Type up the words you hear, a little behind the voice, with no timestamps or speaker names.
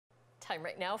Time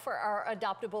right now for our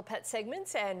Adoptable Pet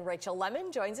segments, and Rachael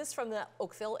Lemon joins us from the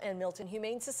Oakville and Milton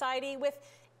Humane Society with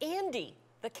Andy,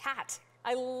 the cat.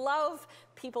 I love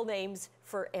people names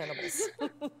for animals.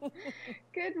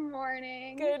 Good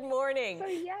morning. Good morning. So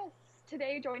yes,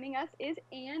 today joining us is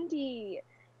Andy.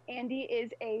 Andy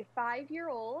is a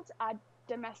 5-year-old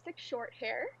domestic short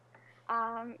hair.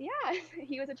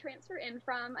 He was a transfer in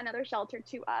from another shelter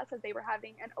to us as they were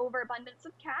having an overabundance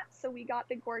of cats, so we got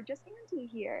the gorgeous Andy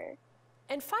here.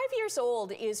 And 5 years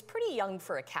old is pretty young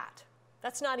for a cat.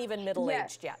 That's not even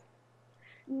middle-aged yet.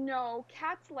 No,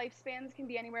 cats' lifespans can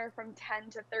be anywhere from 10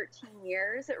 to 13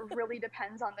 years. It really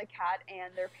depends on the cat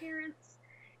and their parents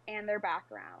and their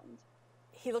background.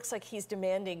 He looks like he's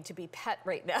demanding to be pet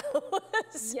right now.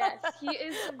 Yes, he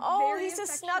is a very he's a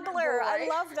affectionate snuggler. boy. I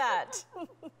love that.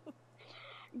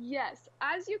 Yes,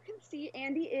 as you can see,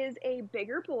 Andy is a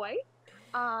bigger boy.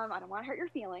 I don't want to hurt your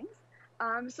feelings.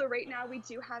 So right now we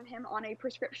do have him on a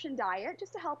prescription diet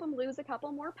just to help him lose a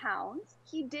couple more pounds.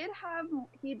 He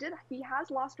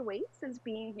has lost weight since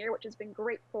being here, which has been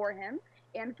great for him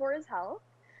and for his health.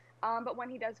 But when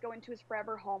he does go into his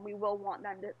forever home, we will want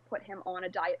them to put him on a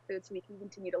diet food so he can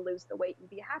continue to lose the weight and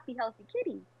be a happy, healthy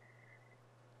kitty.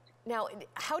 Now,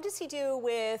 how does he do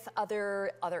with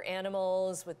other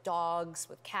animals, with dogs,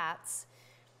 with cats?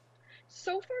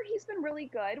 So far, he's been really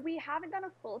good. We haven't done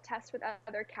a full test with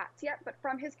other cats yet, but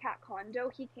from his cat condo,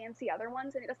 he can see other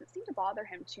ones, and it doesn't seem to bother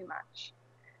him too much.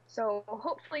 So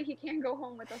hopefully he can go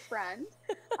home with a friend,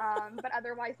 but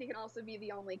otherwise he can also be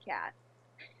the only cat.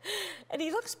 And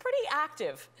he looks pretty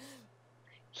active.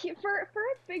 For a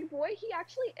big boy, he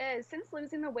actually is. Since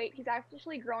losing the weight, he's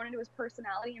actually grown into his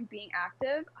personality and being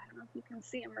active. I don't know if you can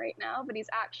see him right now, but he's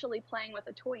actually playing with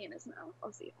a toy in his mouth.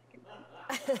 I'll see if I can.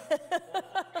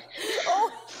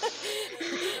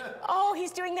 Oh,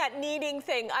 he's doing that kneading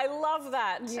thing. I love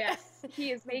that. Yes,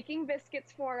 he is making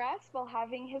biscuits for us while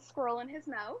having his squirrel in his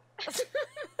mouth.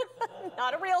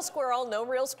 Not a real squirrel. No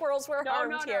real squirrels were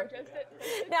harmed here. Just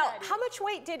now, how much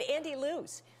weight did Andy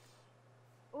lose?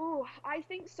 Ooh, I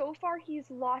think so far he's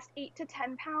lost 8 to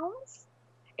 10 pounds.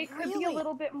 It could be a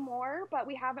little bit more, but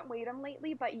we haven't weighed him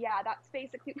lately. But yeah, that's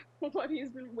basically what he's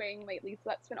been weighing lately, so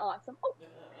that's been awesome.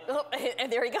 Oh, and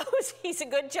there he goes. He's a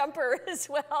good jumper as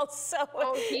well. So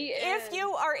he is. If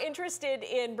you are interested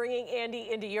in bringing Andy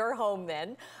into your home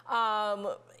then,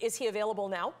 is he available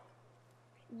now?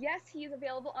 Yes, he's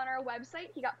available on our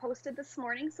website. He got posted this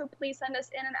morning, so please send us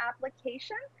in an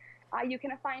application. You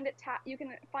can find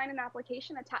an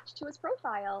application attached to his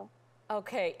profile.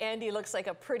 Okay, Andy looks like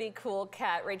a pretty cool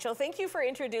cat. Rachael, thank you for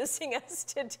introducing us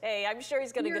today. I'm sure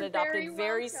he's going to get adopted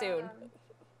very soon.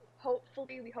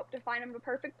 Hopefully, we hope to find him a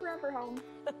perfect forever home.